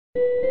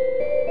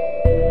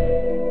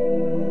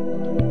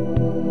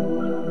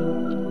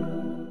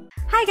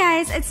Hi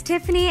guys, it's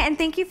Tiffany and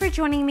thank you for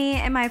joining me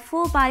in my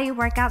full body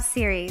workout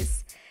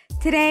series.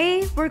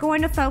 Today, we're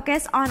going to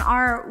focus on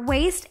our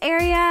waist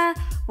area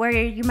where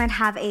you might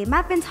have a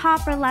muffin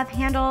top or love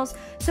handles.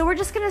 So we're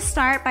just gonna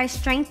start by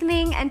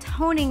strengthening and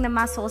toning the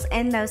muscles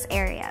in those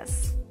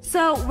areas.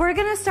 So we're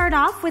gonna start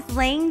off with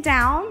laying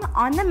down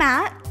on the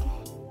mat.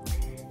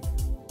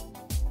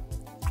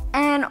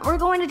 And we're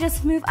going to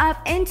just move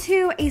up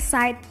into a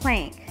side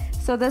plank.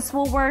 So this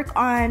will work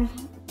on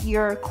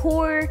your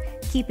core,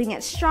 keeping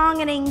it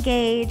strong and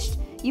engaged.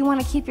 You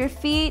want to keep your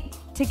feet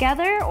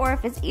together, or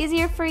if it's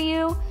easier for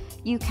you,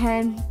 you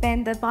can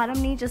bend the bottom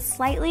knee just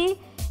slightly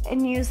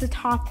and use the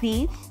top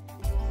knee.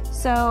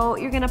 So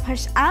you're gonna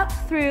push up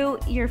through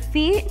your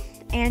feet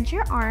and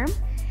your arm,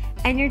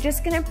 and you're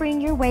just gonna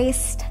bring your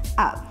waist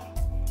up.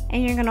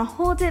 And you're gonna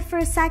hold it for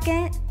a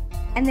second,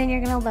 and then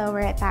you're gonna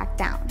lower it back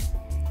down.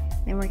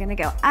 Then we're gonna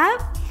go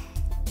up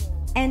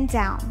and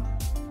down.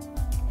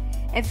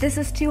 If this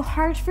is too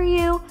hard for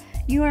you,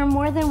 you are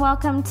more than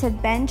welcome to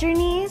bend your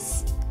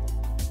knees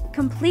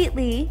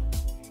completely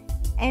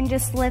and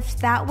just lift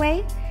that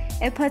way.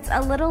 It puts a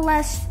little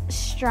less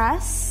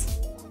stress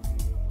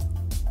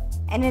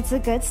and it's a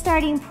good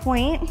starting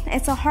point.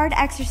 It's a hard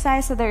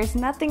exercise, so there's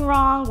nothing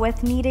wrong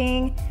with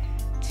needing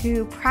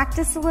to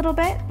practice a little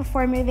bit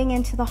before moving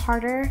into the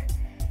harder,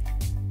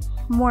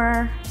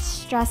 more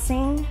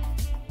stressing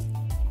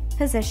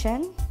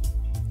position.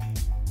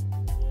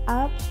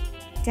 Up,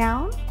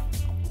 down,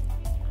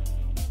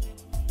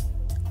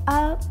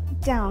 up,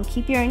 down.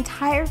 Keep your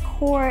entire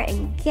core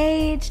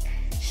engaged,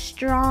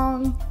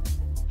 strong.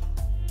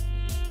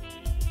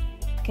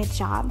 Good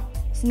job.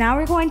 So now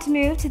we're going to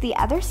move to the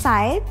other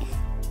side.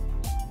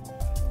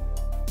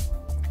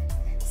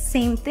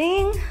 Same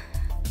thing.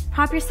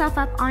 Prop yourself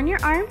up on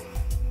your arm.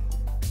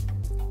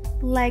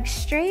 Legs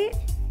straight.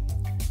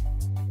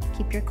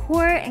 Keep your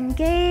core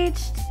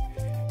engaged.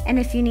 And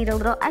if you need a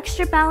little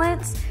extra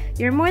balance,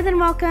 you're more than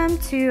welcome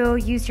to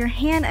use your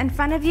hand in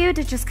front of you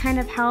to just kind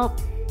of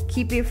help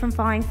keep you from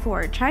falling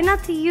forward. Try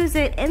not to use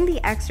it in the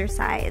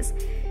exercise.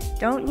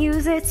 Don't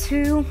use it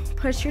to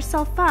push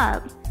yourself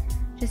up.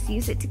 Just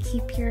use it to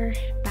keep your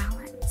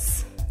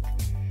balance.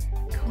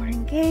 Core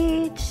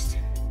engaged.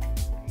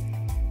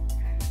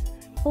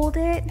 Hold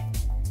it.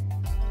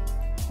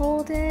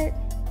 Hold it.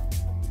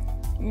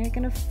 And you're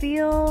gonna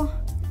feel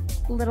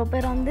a little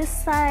bit on this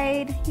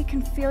side. You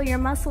can feel your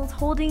muscles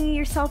holding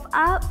yourself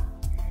up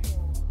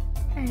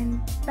and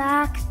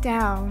back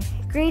down.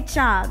 Great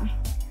job.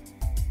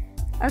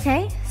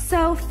 Okay,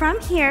 so from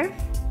here,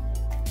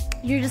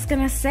 you're just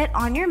gonna sit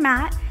on your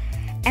mat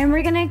and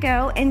we're gonna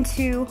go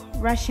into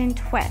Russian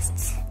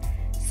twists.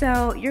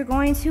 So you're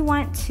going to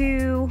want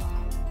to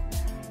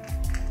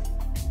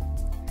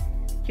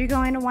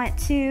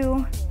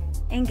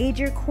engage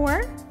your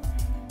core,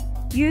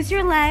 use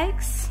your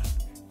legs.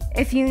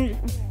 If you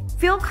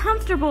feel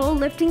comfortable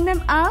lifting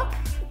them up,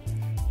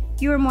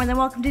 you are more than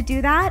welcome to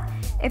do that.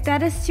 If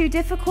that is too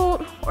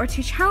difficult or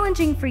too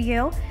challenging for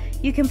you,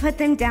 you can put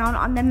them down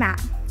on the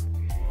mat.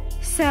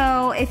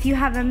 So if you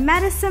have a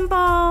medicine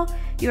ball,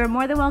 you are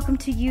more than welcome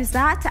to use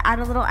that to add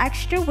a little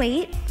extra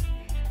weight.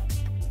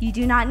 You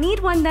do not need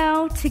one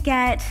though to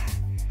get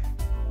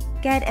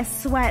a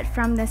sweat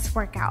from this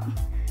workout.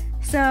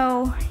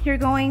 So you're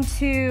going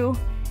to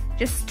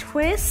just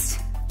twist,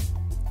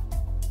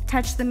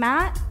 touch the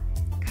mat,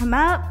 come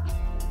up,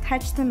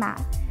 touch the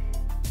mat,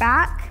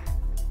 back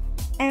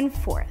and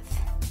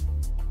forth,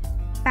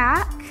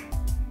 back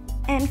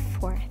and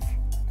forth.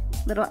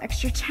 Little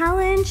extra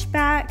challenge,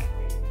 back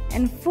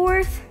and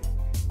forth,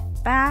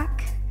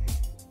 back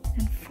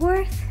and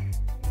forth.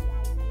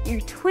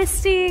 You're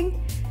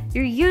twisting,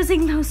 you're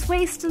using those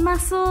waist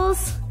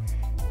muscles,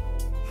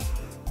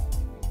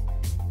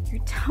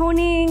 you're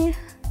toning.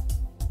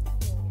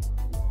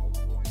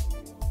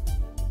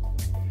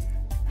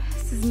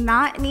 This is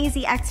not an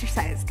easy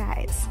exercise,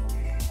 guys.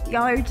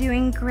 Y'all are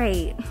doing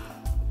great.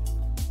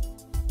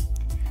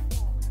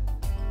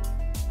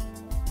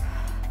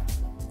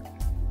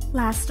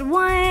 Last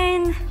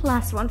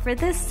one for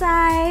this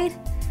side.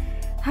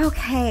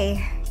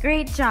 Okay,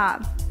 great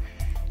job.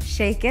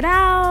 Shake it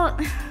out.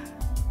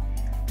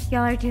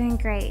 Y'all are doing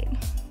great.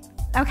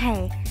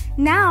 Okay,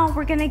 now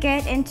we're gonna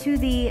get into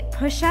the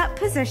push-up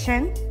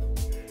position.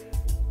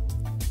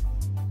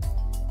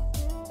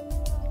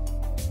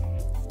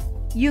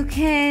 You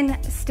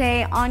can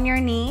stay on your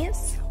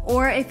knees,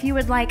 or if you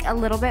would like a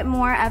little bit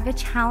more of a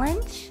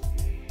challenge,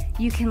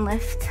 you can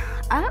lift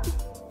up.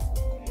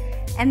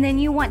 And then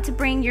you want to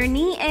bring your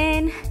knee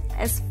in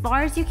as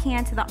far as you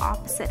can to the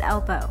opposite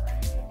elbow,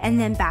 and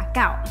then back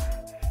out.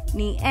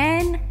 Knee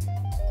in,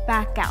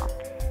 back out.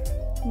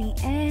 Knee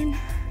in,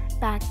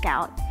 back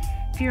out.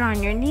 If you're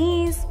on your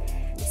knees,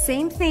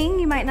 same thing.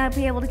 You might not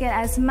be able to get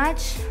as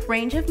much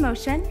range of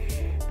motion,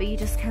 but you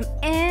just come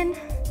in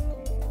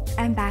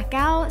and back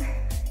out,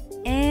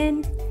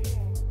 in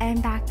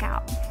and back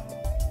out.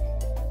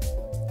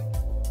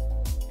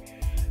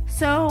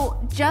 So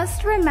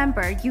just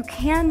remember, you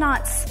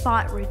cannot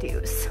spot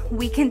reduce.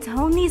 We can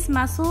tone these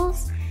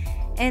muscles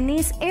in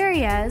these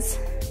areas,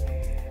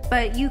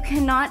 but you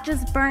cannot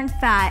just burn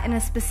fat in a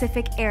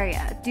specific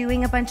area.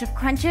 Doing a bunch of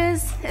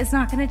crunches is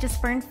not gonna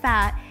just burn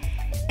fat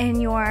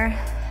in your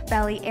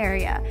belly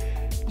area.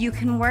 You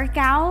can work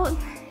out,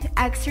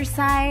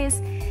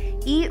 exercise,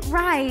 eat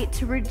right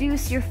to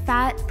reduce your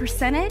fat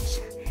percentage,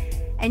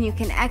 and you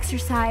can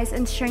exercise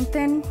and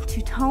strengthen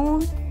to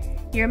tone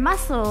your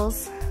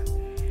muscles,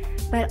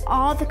 but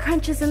all the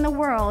crunches in the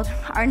world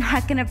are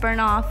not gonna burn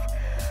off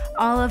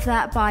all of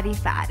that body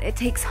fat. It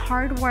takes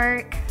hard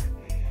work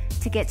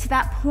to get to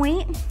that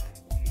point.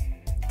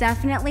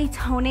 Definitely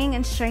toning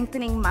and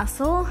strengthening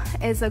muscle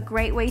is a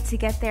great way to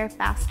get there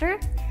faster,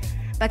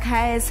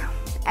 because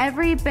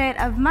every bit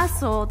of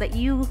muscle that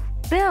you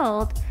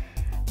build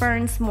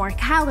burns more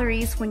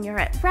calories when you're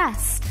at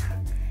rest.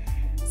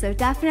 So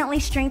definitely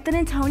strengthen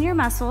and tone your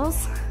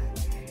muscles.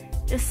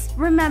 Just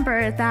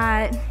remember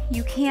that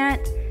you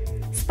can't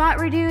spot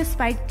reduce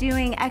by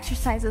doing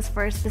exercises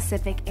for a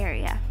specific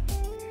area.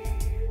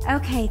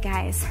 Okay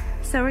guys,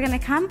 so we're gonna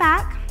come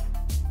back,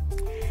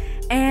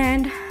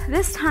 and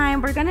this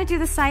time we're gonna do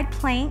the side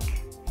plank.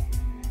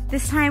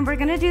 This time we're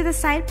gonna do the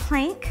side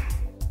plank,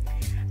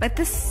 but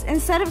this,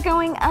 instead of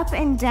going up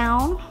and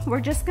down, we're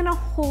just gonna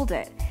hold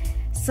it.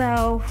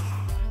 So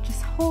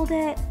just hold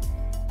it,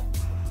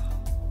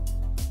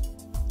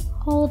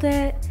 hold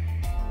it.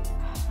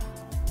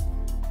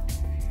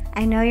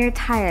 I know you're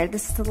tired.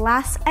 This is the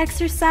last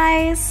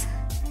exercise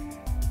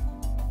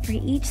for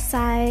each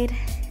side,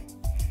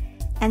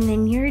 and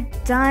then you're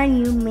done.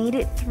 You made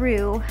it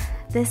through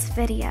this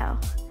video.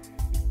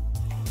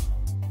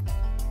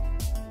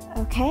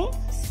 Okay,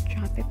 let's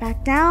drop it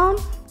back down.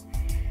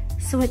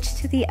 Switch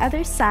to the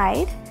other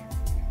side.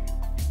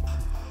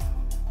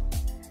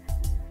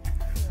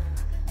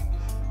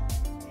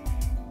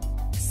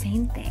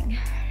 Same thing.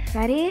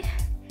 Ready?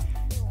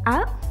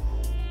 Up.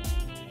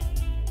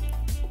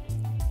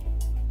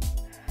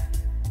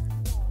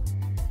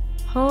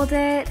 Hold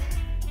it.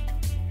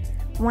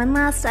 One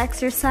last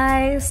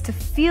exercise to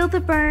feel the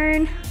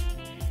burn.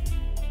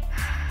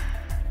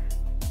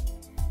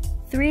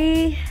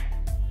 3,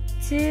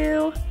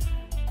 2,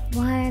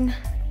 1,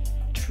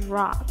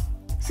 drop.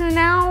 So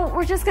now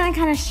we're just gonna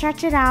kind of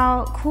stretch it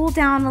out, cool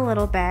down a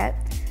little bit.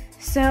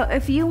 So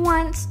if you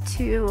want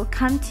to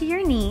come to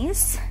your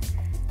knees,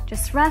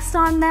 just rest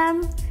on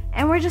them,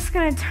 and we're just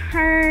gonna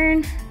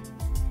turn.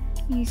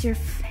 Use your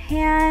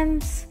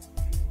hands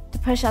to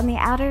push on the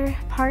outer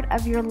part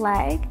of your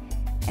leg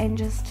and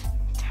just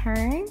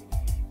turn.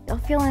 You'll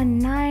feel a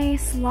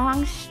nice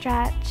long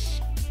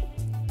stretch.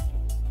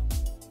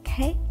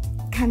 Okay,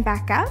 come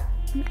back up,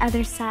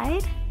 other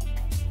side.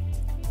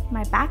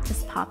 My back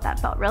just popped,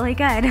 that felt really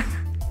good.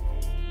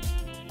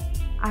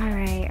 All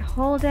right,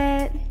 hold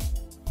it.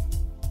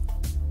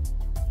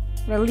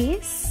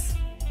 Release,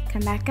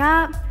 come back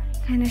up,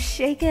 kind of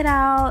shake it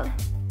out.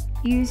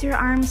 Use your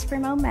arms for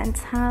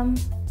momentum.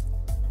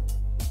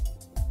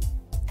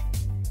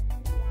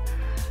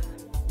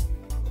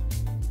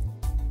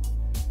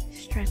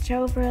 Stretch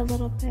over a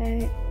little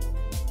bit.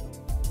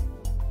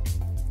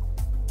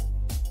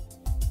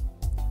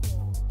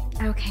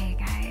 Okay,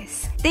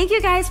 guys. Thank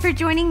you guys for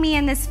joining me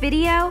in this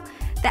video.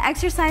 The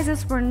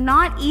exercises were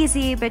not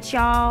easy, but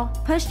y'all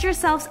pushed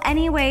yourselves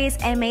anyways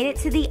and made it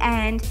to the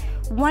end.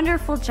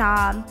 Wonderful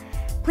job.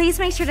 Please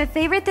make sure to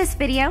favorite this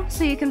video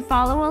so you can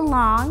follow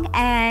along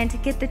and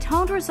get the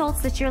toned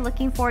results that you're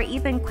looking for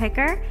even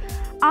quicker.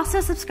 Also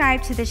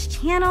subscribe to this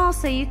channel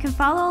so you can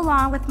follow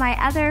along with my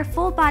other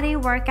full body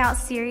workout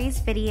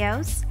series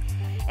videos.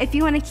 If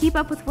you want to keep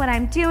up with what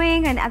I'm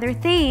doing and other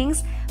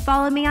things,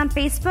 follow me on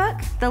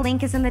Facebook. The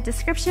link is in the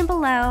description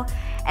below,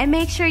 and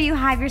make sure you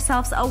have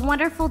yourselves a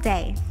wonderful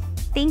day.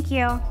 Thank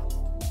you.